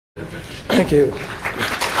Thank you.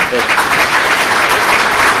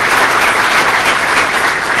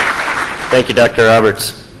 Thank you, Dr.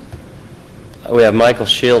 Roberts. We have Michael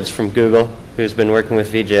Shields from Google, who's been working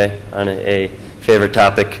with VJ on a favorite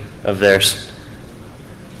topic of theirs.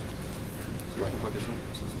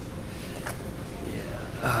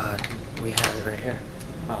 We have it right here.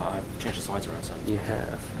 I've changed the slides around, so. You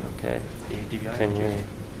have, okay. The DVI? Can you,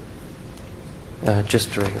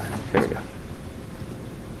 just regular, here we go.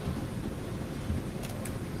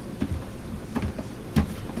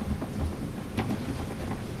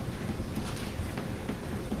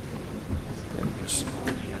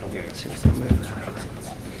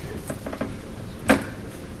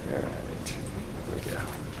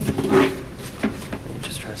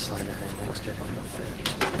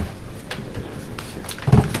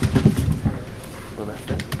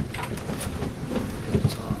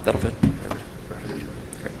 That'll fit.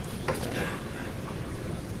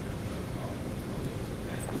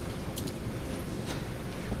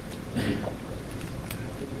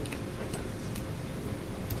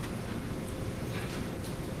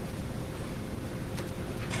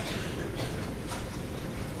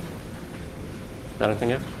 Got anything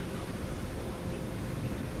yet?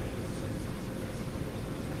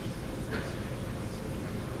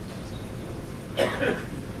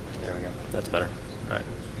 There we go. That's better. All right.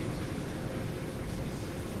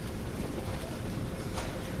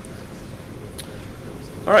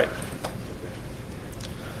 All right.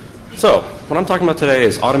 So what I'm talking about today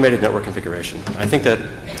is automated network configuration. I think that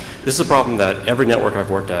this is a problem that every network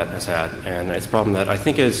I've worked at has had, and it's a problem that I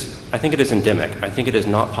think it is endemic. I think it is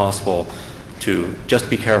not possible to just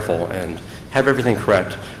be careful and have everything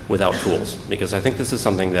correct without tools, because I think this is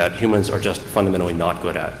something that humans are just fundamentally not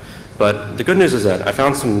good at. But the good news is that I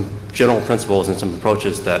found some general principles and some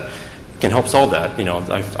approaches that can help solve that. You know,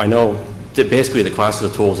 I know that basically the classes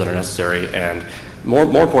of tools that are necessary, and more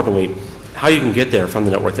importantly, how you can get there from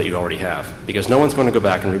the network that you already have, because no one's going to go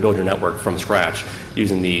back and rebuild your network from scratch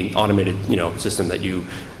using the automated, system that you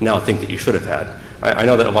now think that you should have had. I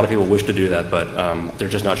know that a lot of people wish to do that, but they're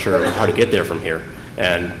just not sure how to get there from here.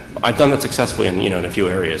 And I've done that successfully in, in a few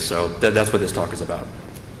areas, so that's what this talk is about.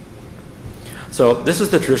 So this is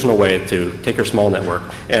the traditional way to take your small network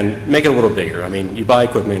and make it a little bigger. I mean, you buy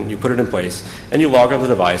equipment, you put it in place, and you log on the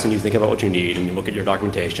device, and you think about what you need, and you look at your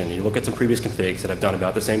documentation, and you look at some previous configs that have done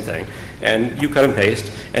about the same thing, and you cut and paste,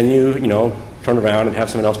 and you turn around and have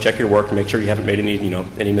someone else check your work and make sure you haven't made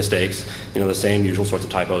any mistakes, the same usual sorts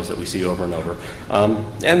of typos that we see over and over.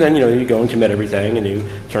 And then, you go and commit everything, and you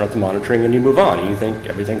turn up the monitoring, and you move on, and you think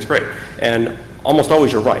everything's great. And almost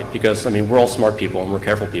always you're right, because, we're all smart people, and we're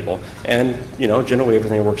careful people, and, generally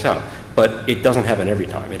everything works out. But it doesn't happen every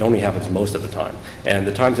time. It only happens most of the time. And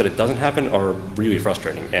the times that it doesn't happen are really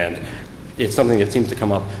frustrating. And it's something that seems to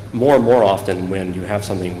come up more and more often when you have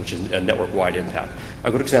something which is a network-wide impact. A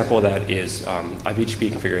good example of that is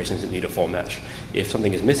IBGP configurations that need a full mesh. If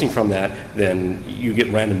something is missing from that, then you get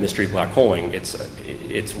random mystery black holing.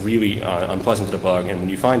 It's really unpleasant to debug, and when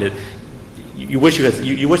you find it, you wish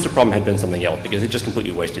the problem had been something else, because it just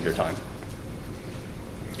completely wasted your time.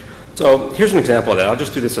 So here's an example of that. I'll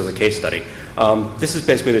just do this as a case study. This is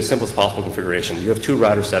basically the simplest possible configuration. You have two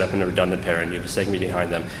routers set up in a redundant pair, and you have a segment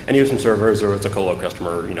behind them, and you have some servers, or it's a colo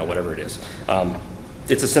customer, whatever it is.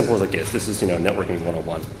 It's as simple as it gets. This is networking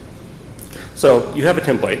 101. So you have a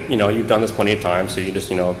template. You've done this plenty of times, so you just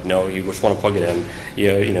you just want to plug it in.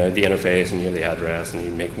 You know the interface, and you have the address, and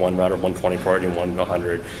you make one router 120 port and one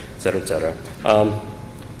 100, et cetera, et cetera.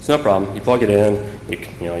 It's no problem. You plug it in,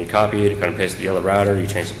 you copy it, you kind of paste it to the other router, you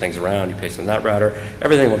change some things around, you paste it in that router,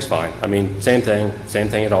 everything looks fine. I mean, same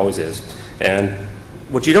thing it always is. And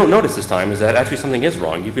what you don't notice this time is that actually something is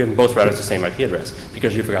wrong. You've given both routers the same IP address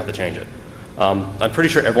because you forgot to change it. I'm pretty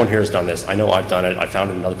sure everyone here has done this. I know I've done it. I found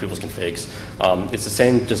it in other people's configs. It's the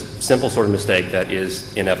same, just simple sort of mistake that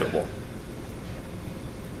is inevitable.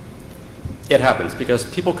 It happens because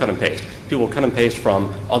people cut and paste. People cut and paste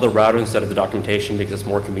from other routers instead of the documentation, because it's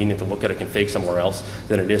more convenient to look at a config somewhere else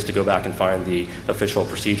than it is to go back and find the official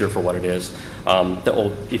procedure for what it is.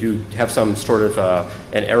 If you have some sort of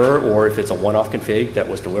an error, or if it's a one-off config that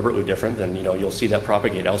was deliberately different, then you'll see that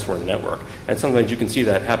propagate elsewhere in the network. And sometimes you can see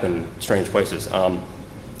that happen in strange places.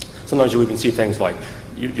 Sometimes you'll even see things like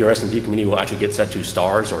your SMB community will actually get set to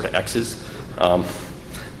stars or to X's, to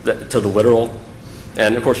the literal.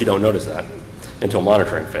 And of course you don't notice that until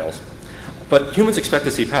monitoring fails. But humans expect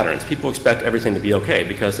to see patterns. People expect everything to be okay,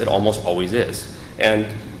 because it almost always is. And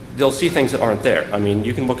they'll see things that aren't there. I mean,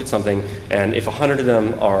 you can look at something, and if 100 of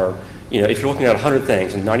them are, if you're looking at 100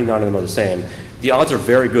 things and 99 of them are the same, the odds are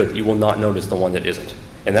very good that you will not notice the one that isn't.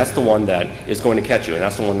 And that's the one that is going to catch you, and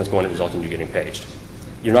that's the one that's going to result in you getting paged.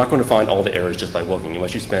 You're not going to find all the errors just by looking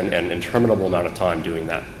unless you spend an interminable amount of time doing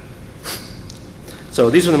that. So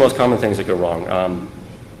these are the most common things that go wrong.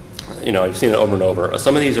 You know, you've seen it over and over.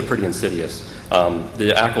 Some of these are pretty insidious.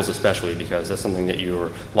 The ACLs especially, because that's something that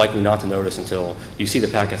you're likely not to notice until you see the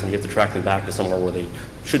packets and you have to track them back to somewhere where they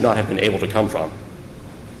should not have been able to come from.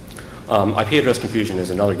 IP address confusion is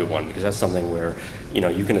another good one, because that's something where, you know,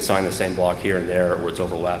 you can assign the same block here and there, or it's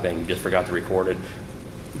overlapping, you just forgot to record it.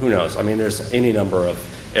 Who knows? I mean, there's any number of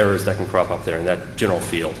errors that can crop up there in that general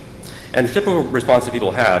field. And the typical response that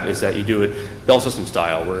people have is that you do it bell system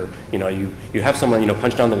style, where, you know, you have someone, you know,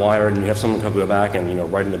 punch down the wire, and you have someone come go back and, you know,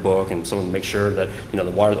 write in the book, and someone make sure that, you know,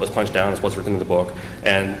 the wire that was punched down is what's written in the book.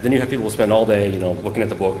 And then you have people who spend all day, you know, looking at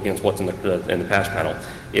the book against what's in the patch panel.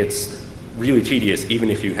 It's really tedious, even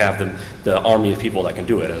if you have the army of people that can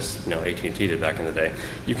do it, as, you know, AT&T did back in the day.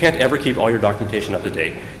 You can't ever keep all your documentation up to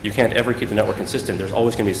date. You can't ever keep the network consistent. There's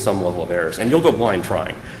always going to be some level of errors, and you'll go blind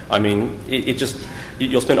trying. I mean,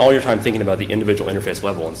 you'll spend all your time thinking about the individual interface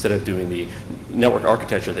level instead of doing the network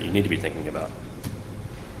architecture that you need to be thinking about.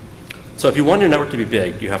 So if you want your network to be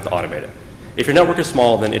big, you have to automate it. If your network is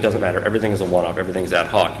small, then it doesn't matter. Everything is a one-off. Everything is ad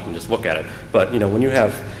hoc. You can just look at it. But, you know, when you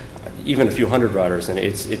have even a few hundred routers, and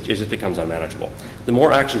it just becomes unmanageable. The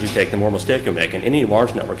more actions you take, the more mistakes you'll make, and any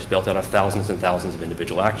large network is built out of thousands and thousands of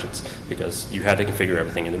individual actions, because you had to configure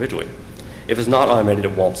everything individually. If it's not automated,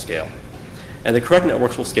 it won't scale. And the correct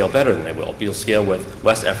networks will scale better than they will. They'll scale with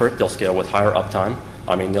less effort, they'll scale with higher uptime.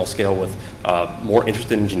 I mean, they'll scale with more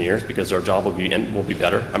interested engineers, because their job will be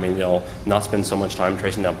better. I mean, they'll not spend so much time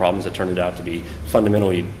tracing down problems that turned out to be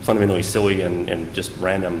fundamentally silly and just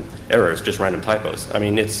random errors, just random typos. I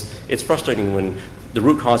mean, it's frustrating when the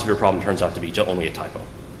root cause of your problem turns out to be only a typo.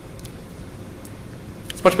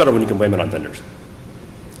 It's much better when you can blame it on vendors.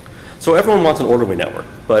 So everyone wants an orderly network,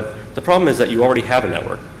 but the problem is that you already have a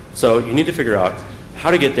network. So you need to figure out how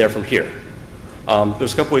to get there from here.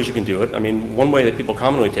 There's a couple ways you can do it. I mean, one way that people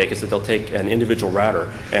commonly take is that they'll take an individual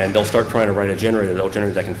router and they'll start trying to write a generator that'll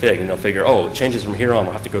generate that config, and they'll figure, oh, it changes from here on,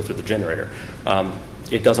 we'll have to go through the generator.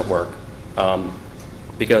 It doesn't work.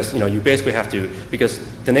 Because, you know, you basically have to, because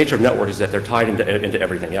the nature of network is that they're tied into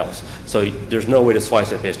everything else. So there's no way to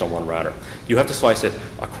slice it based on one router. You have to slice it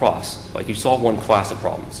across. Like, you solve one class of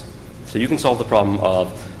problems. So you can solve the problem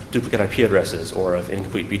of duplicate IP addresses, or of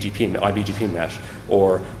incomplete IBGP mesh,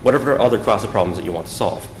 or whatever other class of problems that you want to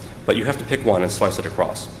solve. But you have to pick one and slice it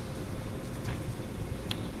across.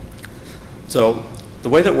 So the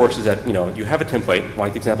way that works is that, you know, you have a template,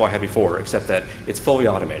 like the example I had before, except that it's fully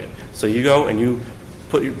automated. So you go and you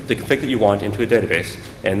put the config that you want into a database,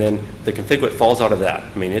 and then the config falls out of that.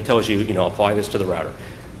 I mean, it tells you, you know, apply this to the router.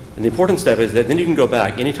 And the important step is that then you can go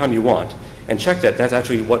back anytime you want and check that that's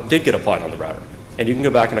actually what did get applied on the router. And you can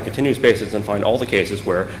go back on a continuous basis and find all the cases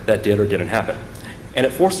where that did or didn't happen. And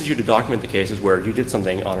it forces you to document the cases where you did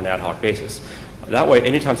something on an ad hoc basis. That way,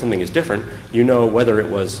 anytime something is different, you know whether it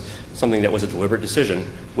was something that was a deliberate decision,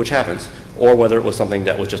 which happens, or whether it was something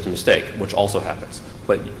that was just a mistake, which also happens.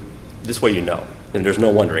 But this way you know, and there's no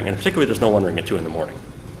wondering. And particularly, there's no wondering at 2 in the morning.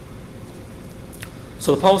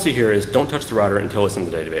 So the policy here is don't touch the router until it's in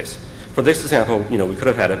the database. For this example, you know, we could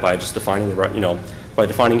have had it by just defining the, you know, by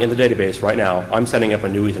defining in the database right now, I'm setting up a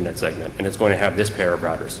new Ethernet segment, and it's going to have this pair of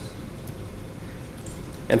routers.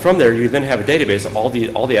 And from there, you then have a database of all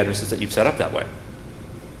the addresses that you've set up that way.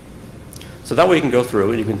 So that way you can go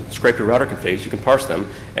through and you can scrape your router configs, you can parse them,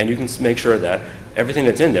 and you can make sure that everything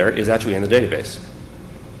that's in there is actually in the database.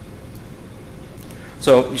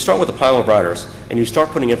 So you start with a pile of routers, and you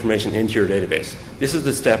start putting information into your database. This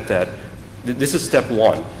is step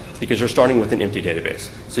 1. Because you're starting with an empty database.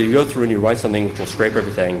 So you go through and you write something which will scrape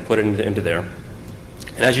everything, put it into there.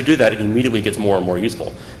 And as you do that, it immediately gets more and more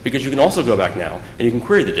useful. Because you can also go back now and you can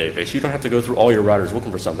query the database. You don't have to go through all your routers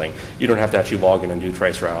looking for something. You don't have to actually log in and do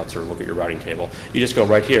trace routes or look at your routing table. You just go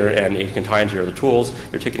right here and it can tie into your other tools.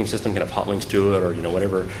 Your ticketing system can have hot links to it, or, you know,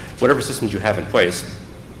 whatever systems you have in place.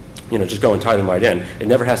 You know, just go and tie them right in. It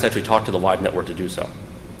never has to actually talk to the live network to do so.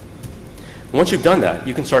 Once you've done that,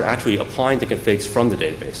 you can start actually applying the configs from the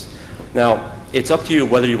database. Now, it's up to you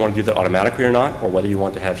whether you want to do that automatically or not, or whether you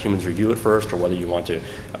want to have humans review it first, or whether you want to,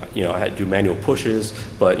 you know, do manual pushes.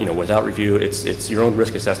 But, you know, without review, it's your own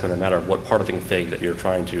risk assessment, no matter what part of the config that you're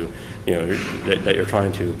trying to, you know, that you're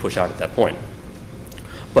trying to push out at that point.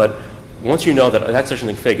 But once you know that that section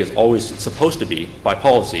of the config is always supposed to be, by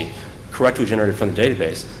policy, correctly generated from the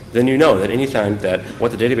database, then you know that anytime that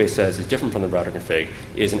what the database says is different from the router config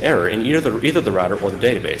is an error in either the router or the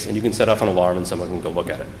database, and you can set off an alarm and someone can go look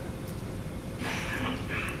at it.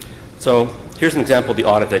 So here's an example of the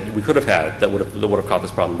audit that we could have had that would have caught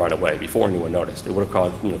this problem right away before anyone noticed. It would have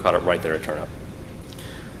caught it right there at turn up.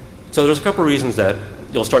 So there's a couple of reasons that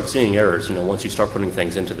you'll start seeing errors, once you start putting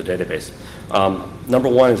things into the database. Number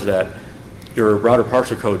one is that your router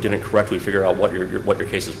parser code didn't correctly figure out what your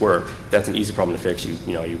cases were. That's an easy problem to fix.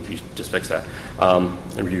 You just fix that,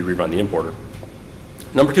 and you rerun the importer.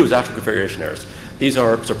 Number two is actual configuration errors. These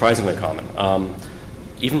are surprisingly common.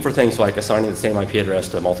 Even for things like assigning the same IP address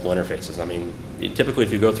to multiple interfaces. I mean, typically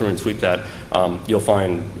if you go through and sweep that, you'll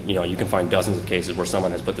find, you can find dozens of cases where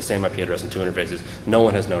someone has put the same IP address in 2 interfaces. No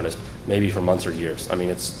one has noticed, maybe for months or years. I mean,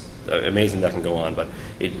 it's amazing that can go on, but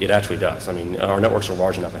it actually does. I mean, our networks are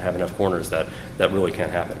large enough and have enough corners that really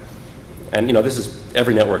can't happen. And this is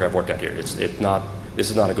every network I've worked at here. This is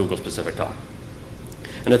not a Google specific talk.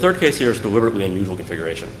 And the third case here is deliberately unusual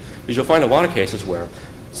configuration. Because you'll find a lot of cases where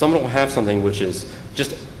someone will have something which is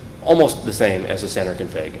just almost the same as a standard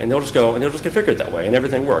config, and they'll just go and they'll just configure it that way, and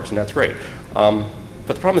everything works, and that's great.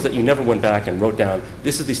 But the problem is that you never went back and wrote down,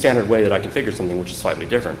 this is the standard way that I configure something which is slightly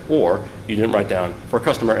different, or you didn't write down, for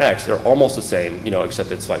customer X, they're almost the same,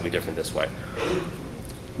 except it's slightly different this way.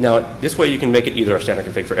 Now, this way you can make it either a standard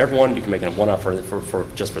config for everyone, you can make it a one-off for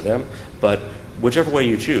just for them, but whichever way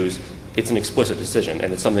you choose, it's an explicit decision,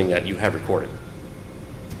 and it's something that you have recorded.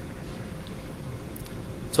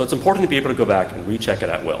 So it's important to be able to go back and recheck it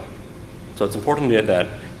at will. So it's important that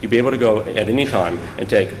you be able to go at any time and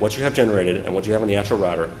take what you have generated and what you have on the actual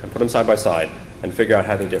router and put them side by side and figure out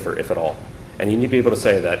how they differ, if at all. And you need to be able to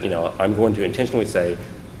say that, I'm going to intentionally say,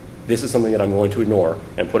 this is something that I'm going to ignore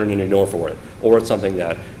and put in an ignore for it. Or it's something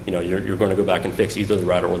that, you're going to go back and fix either the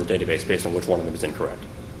router or the database based on which one of them is incorrect.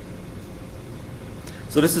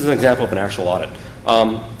 So this is an example of an actual audit.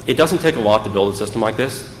 It doesn't take a lot to build a system like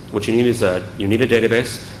this. What you need is you need a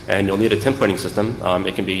database, and you'll need a templating system.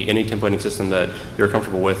 It can be any templating system that you're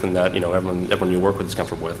comfortable with and that everyone you work with is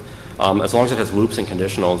comfortable with. As long as it has loops and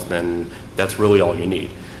conditionals, then that's really all you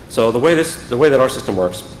need. So the way that our system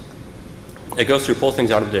works, it goes through, pulls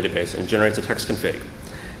things out of the database, and generates a text config.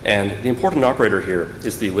 And the important operator here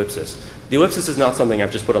is the ellipsis. The ellipsis is not something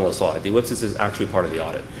I've just put on the slide. The ellipsis is actually part of the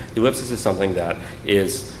audit. The ellipsis is something that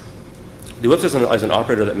is the ellipsis is an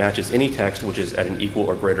operator that matches any text which is at an equal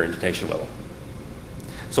or greater indentation level.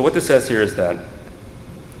 So what this says here is that,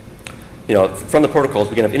 from the protocols,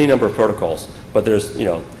 we can have any number of protocols, but there's,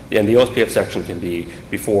 and the OSPF section can be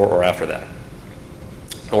before or after that.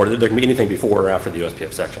 Or there can be anything before or after the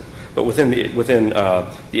OSPF section. But within the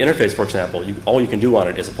interface, for example, all you can do on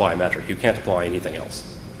it is apply a metric. You can't apply anything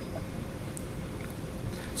else.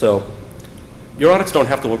 So your audits don't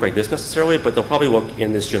have to look like this necessarily, but they'll probably look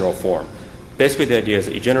in this general form. Basically, the idea is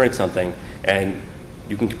that you generate something, and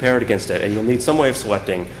you can compare it against it, and you'll need some way of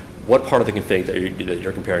selecting what part of the config that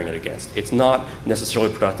you're comparing it against. It's not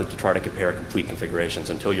necessarily productive to try to compare complete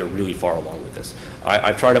configurations until you're really far along with this.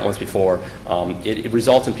 I've tried it once before. It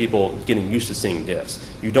results in people getting used to seeing diffs.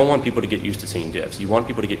 You don't want people to get used to seeing diffs. You want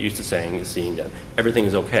people to get used to seeing that everything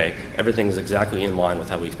is okay, everything is exactly in line with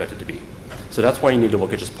how we expect it to be. So that's why you need to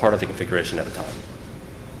look at just part of the configuration at a time.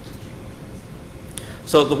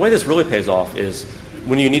 So the way this really pays off is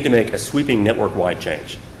when you need to make a sweeping network-wide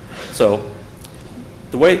change. So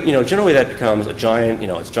the way, generally that becomes a giant,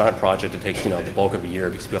 it's a giant project that takes, the bulk of a year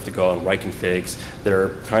because you have to go and write configs. They're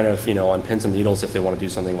kind of, on pins and needles if they want to do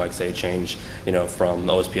something like, say, change, from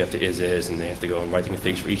OSPF to is, and they have to go and write the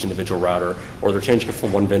configs for each individual router, or they're changing it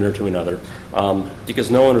from one vendor to another,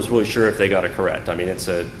 because no one is really sure if they got it correct. I mean,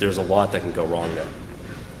 there's a lot that can go wrong there.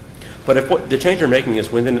 But if what the change you're making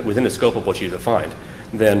is within the scope of what you defined,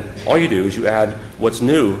 then all you do is you add what's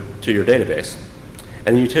new to your database,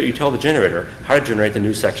 and then you tell the generator how to generate the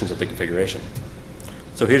new sections of the configuration.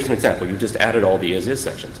 So here's an example. You just added all the is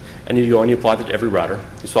sections, and you go and you apply that to every router.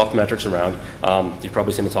 You swap the metrics around. You've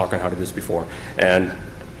probably seen me talk on how to do this before, and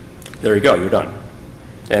there you go. You're done.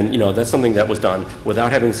 And that's something that was done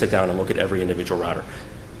without having to sit down and look at every individual router.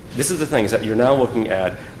 This is the thing, is that you're now looking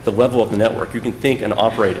at the level of the network. You can think and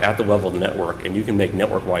operate at the level of the network, and you can make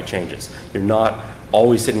network-wide changes. You're not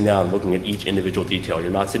always sitting down and looking at each individual detail.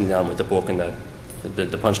 You're not sitting down with the book and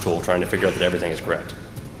the punch tool trying to figure out that everything is correct.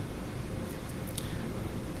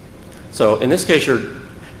 So in this case, your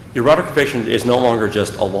router configuration is no longer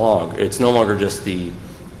just a log. It's no longer just the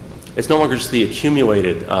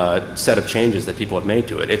accumulated set of changes that people have made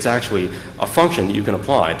to it. It's actually a function that you can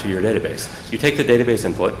apply to your database. You take the database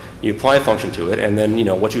input, you apply a function to it, and then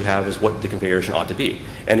what you have is what the configuration ought to be.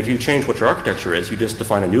 And if you change what your architecture is, you just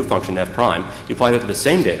define a new function, f prime, you apply that to the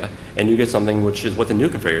same data, and you get something which is what the new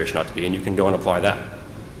configuration ought to be, and you can go and apply that.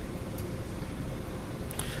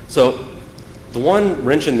 So the one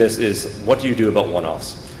wrench in this is, what do you do about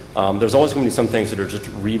one-offs? There's always going to be some things that are just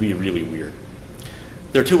really, really weird.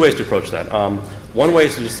 There are two ways to approach that. One way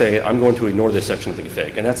is to just say, I'm going to ignore this section of the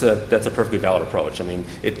config, and that's a perfectly valid approach. I mean,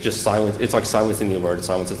 it's like silencing the alert, it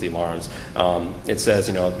silences the alarms. It says,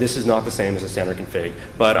 this is not the same as a standard config,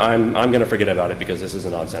 but I'm going to forget about it because this is a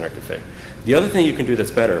non-standard config. The other thing you can do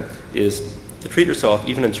that's better is to treat yourself,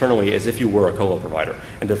 even internally, as if you were a colo provider,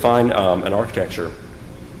 and define an architecture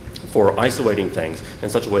for isolating things in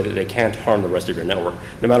such a way that they can't harm the rest of your network,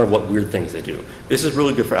 no matter what weird things they do. This is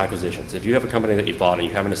really good for acquisitions. If you have a company that you bought and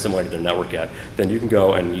you haven't assimilated their network yet, then you can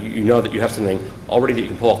go and you know that you have something already that you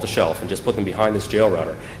can pull off the shelf and just put them behind this jail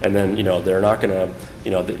router. And then they're not going to,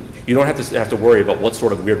 you don't have to worry about what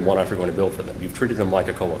sort of weird one-off you're going to build for them. You've treated them like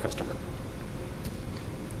a colo customer.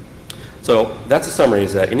 So that's the summary,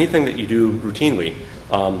 is that anything that you do routinely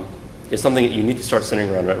is something that you need to start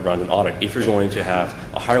centering around an audit if you're going to have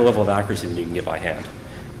a higher level of accuracy than you can get by hand.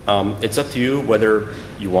 It's up to you whether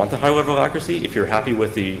you want the high level of accuracy. If you're happy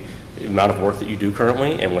with the amount of work that you do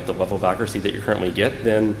currently and with the level of accuracy that you currently get,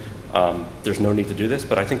 then there's no need to do this,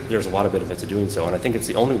 but I think there's a lot of benefits to doing so, and I think it's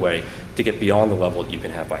the only way to get beyond the level that you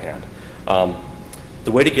can have by hand.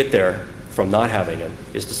 The way to get there from not having it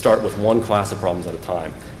is to start with one class of problems at a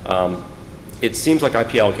time. It seems like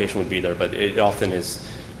IP allocation would be there, but it often is.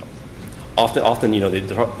 Often,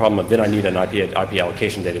 the problem of then I need an IP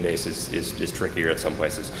allocation database is trickier at some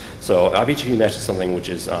places. So IPGP mesh is something which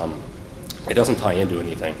is, it doesn't tie into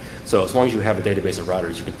anything. So as long as you have a database of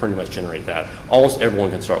routers, you can pretty much generate that. Almost everyone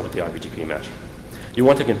can start with the IPGP mesh. You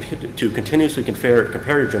want to continuously compare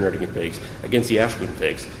your generated configs against the actual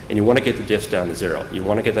configs, and you want to get the diffs down to 0. You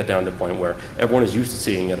want to get that down to the point where everyone is used to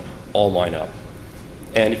seeing it all line up.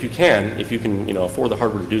 And if you can afford the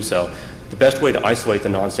hardware to do so, the best way to isolate the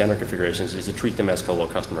non-standard configurations is to treat them as colo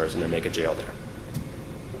customers and then make a jail there.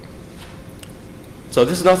 So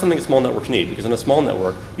this is not something that small networks need, because in a small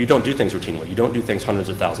network, you don't do things routinely. You don't do things hundreds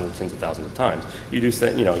of thousands or tens of thousands of times. You do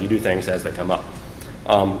things as they come up.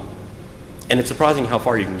 And it's surprising how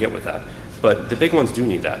far you can get with that. But the big ones do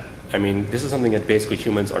need that. I mean, this is something that basically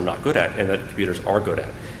humans are not good at and that computers are good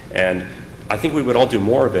at. And I think we would all do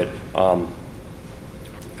more of it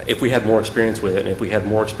if we had more experience with it, and if we had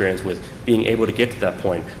more experience with being able to get to that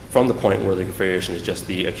point, from the point where the configuration is just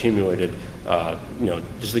the accumulated,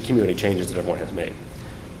 just the accumulated changes that everyone has made.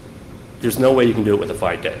 There's no way you can do it with a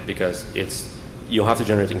 5-day, because you'll have to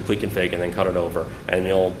generate the complete config and then cut it over, and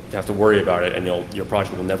you'll have to worry about it, and your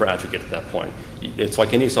project will never actually get to that point. It's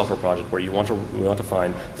like any software project where we want to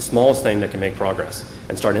find the smallest thing that can make progress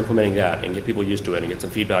and start implementing that and get people used to it and get some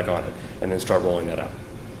feedback on it, and then start rolling that out.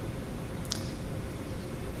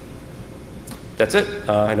 That's it.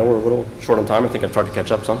 I know we're a little short on time. I think I've tried to catch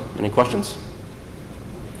up some. Any questions?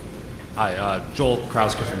 Hi, Joel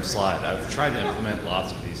Krauske from Slide. I've tried to implement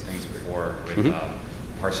lots of these things before with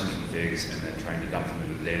parsing configs and then trying to dump them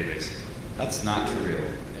into the database. That's not trivial,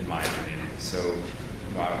 in my opinion. So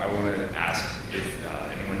I wanted to ask if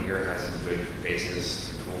anyone here has some good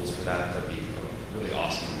basis tools for that. That'd be really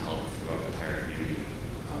awesome and help throughout the entire community.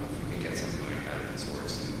 If we can get something like that in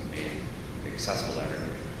source and made accessible to everyone.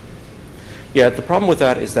 Yeah, the problem with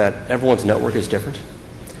that is that everyone's network is different.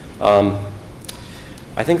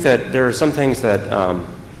 I think that there are some things that,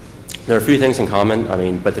 there are a few things in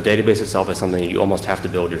common, but the database itself is something you almost have to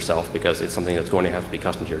build yourself, because it's something that's going to have to be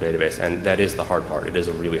custom to your database, and that is the hard part. It is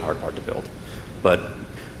a really hard part to build. But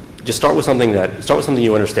just start with something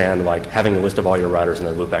you understand, like having a list of all your routers and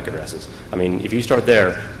their loopback addresses. If you start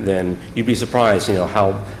there, then you'd be surprised,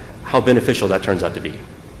 how beneficial that turns out to be.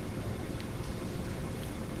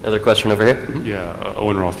 Another question over here? Yeah,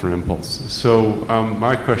 Owen Roth from Impulse. So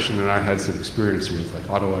my question, and I had some experience with like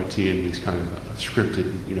auto IT and these kind of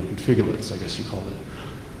scripted, configurates, I guess you called it,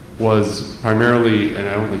 was primarily, and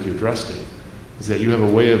I don't think you addressed it, is that you have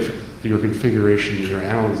a way of your configuration, your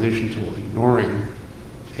analyzation tool, ignoring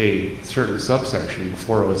a certain subsection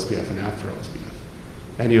before OSPF and after OSPF.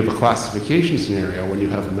 And you have a classification scenario when you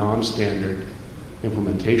have non-standard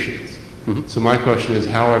implementations. So my question is,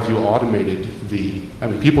 how have you automated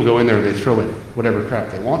people go in there and they throw in whatever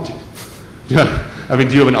crap they want to. Do you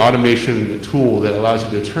have an automation tool that allows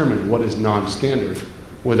you to determine what is non-standard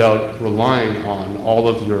without relying on all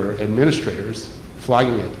of your administrators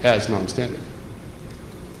flagging it as non-standard?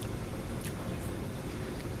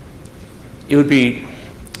 It would be,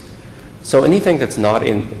 so anything that's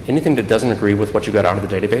anything that doesn't agree with what you got out of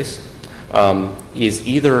the database is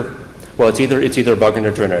either, well, it's either a bug in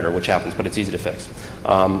your generator, which happens, but it's easy to fix,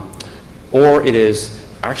 or it is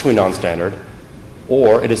actually non-standard,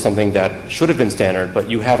 or it is something that should have been standard, but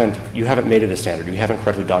you haven't made it a standard. You haven't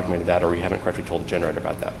correctly documented that, or you haven't correctly told the generator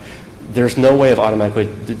about that. there's no way of automatically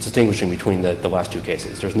distinguishing between the last two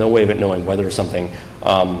cases. There's no way of it knowing whether something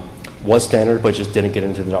was standard but just didn't get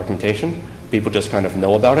into the documentation. People just kind of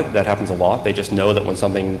know about it. That happens a lot. They just know that when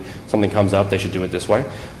something comes up, they should do it this way.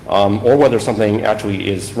 Or whether something actually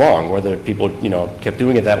is wrong, whether people kept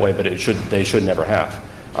doing it that way, but they should never have.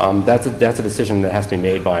 That's a decision that has to be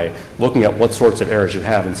made by looking at what sorts of errors you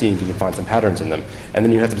have and seeing if you can find some patterns in them. And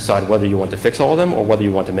then you have to decide whether you want to fix all of them or whether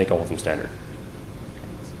you want to make all of them standard.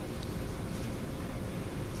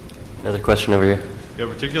 Another question over here. Yeah,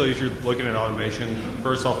 particularly if you're looking at automation,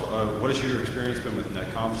 first off, what has your experience been with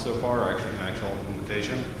NetConf so far, or actual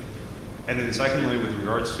implementation? And then secondly, with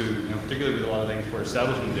regards to, particularly with a lot of things where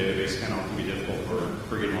establishing a database can often be difficult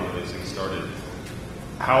for getting a lot of these things started,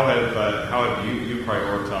 how have you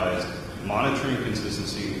prioritized monitoring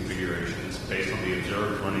consistency configurations based on the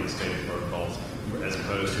observed running state of protocols as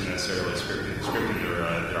opposed to necessarily scripting their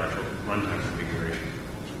actual runtime configuration?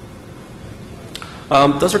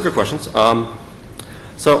 Those are good questions.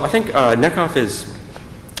 So I think NetConf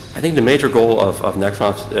I think the major goal of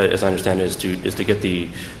NetConf, as I understand it, is to get the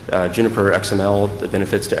Juniper XML, the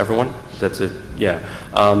benefits to everyone. That's it, yeah.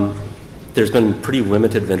 There's been pretty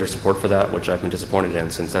limited vendor support for that, which I've been disappointed in,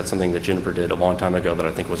 since that's something that Juniper did a long time ago that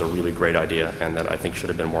I think was a really great idea and that I think should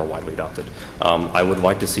have been more widely adopted. I would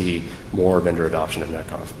like to see more vendor adoption of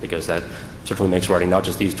NetConf, because that certainly makes writing not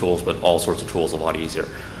just these tools, but all sorts of tools a lot easier.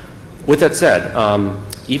 With that said,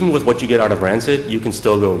 even with what you get out of Rancid, you can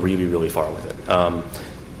still go really, really far with it.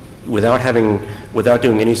 Without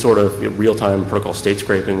doing any sort of real-time protocol state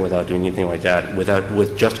scraping, without doing anything like that,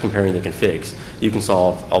 with just comparing the configs, you can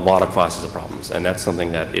solve a lot of classes of problems, and that's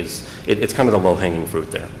something that it's kind of the low-hanging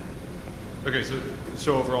fruit there. Okay,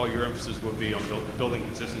 so overall, your emphasis would be on building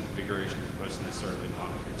consistent configurations as opposed to necessarily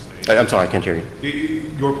monitoring state. I'm sorry, I can't hear you.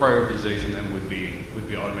 Your prioritization then would be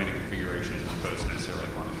automating configurations as opposed to necessarily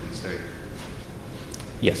monitoring state.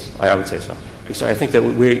 Yes, I would say so. So I think that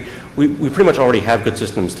we pretty much already have good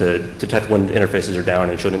systems to detect when interfaces are down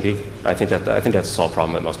and shouldn't be. I think that's a solved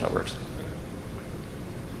problem at most networks.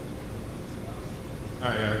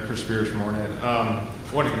 Hi, Chris Spears from Ornette.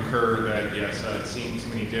 I want to concur that, yes, seeing too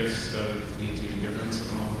many diffs lead to difference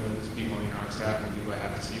among those people in our staff and people that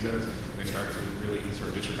have to see those. They start to really sort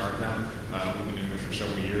of disregard them. We've been doing this for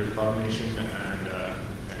several years with automation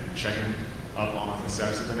and checking up on the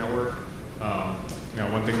status of the network.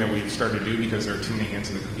 One thing that we've started to do, because there are too many hands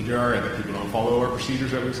in the cookie jar and that people don't follow our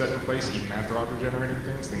procedures that we've set in place, even after auto-generating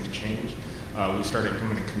things change. We started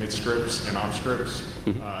implementing commit scripts and op scripts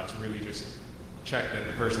to really just check that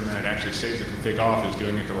the person that actually saves the config off is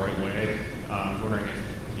doing it the right way. I'm wondering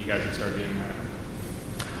if you guys would start doing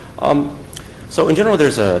that. So in general,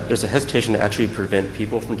 there's a hesitation to actually prevent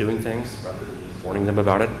people from doing things rather than warning them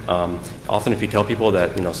about it. Often, if you tell people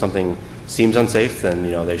that something seems unsafe, then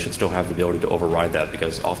they should still have the ability to override that,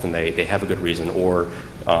 because often they have a good reason, or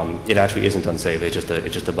it actually isn't unsafe. It's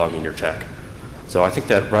just a bug in your check. So I think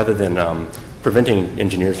that rather than preventing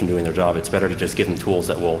engineers from doing their job, it's better to just give them tools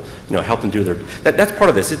that will help them do their. That's part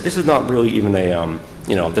of this. This is not really even a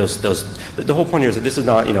the whole point here is that this is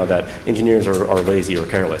not that engineers are lazy or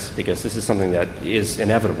careless, because this is something that is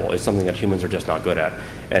inevitable. It's something that humans are just not good at.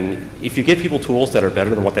 And if you give people tools that are better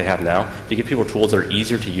than what they have now, if you give people tools that are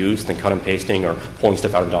easier to use than cut and pasting or pulling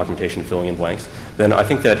stuff out of the documentation, filling in blanks, then I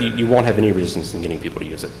think that you won't have any resistance in getting people to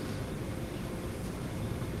use it.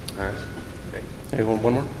 All right. Okay. Anyone,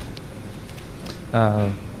 one more?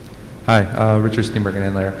 Hi, Richard Steenberg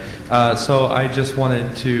and Inlayer. So I just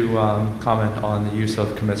wanted to comment on the use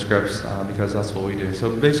of commit scripts because that's what we do.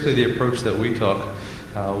 So basically the approach that we took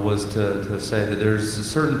was to say that there's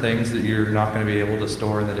certain things that you're not going to be able to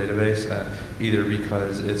store in the database, either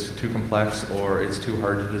because it's too complex or it's too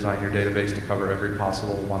hard to design your database to cover every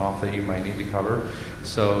possible one-off that you might need to cover.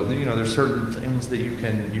 So there's certain things that you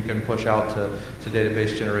can push out to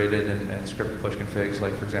database generated and script push configs.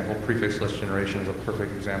 Like for example, prefix list generation is a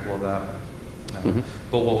perfect example of that.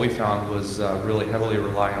 But what we found was really heavily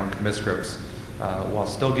relying on commit scripts. While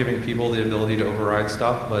still giving people the ability to override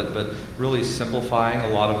stuff, but really simplifying a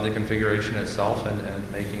lot of the configuration itself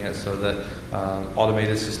and making it so that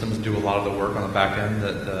automated systems do a lot of the work on the back end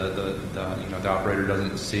that the operator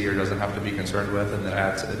doesn't see or doesn't have to be concerned with, and that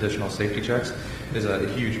adds additional safety checks is a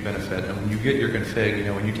huge benefit. And when you get your config,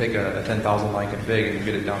 when you take a 10,000 line config and you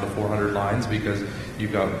get it down to 400 lines because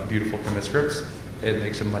you've got beautiful commit scripts, it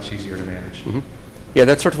makes it much easier to manage. Yeah,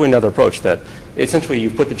 that's certainly another approach, that essentially you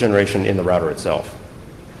put the generation in the router itself.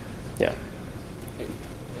 Yeah.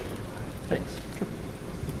 Thanks.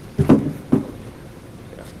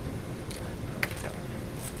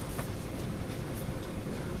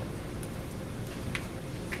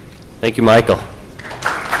 Thank you, Michael.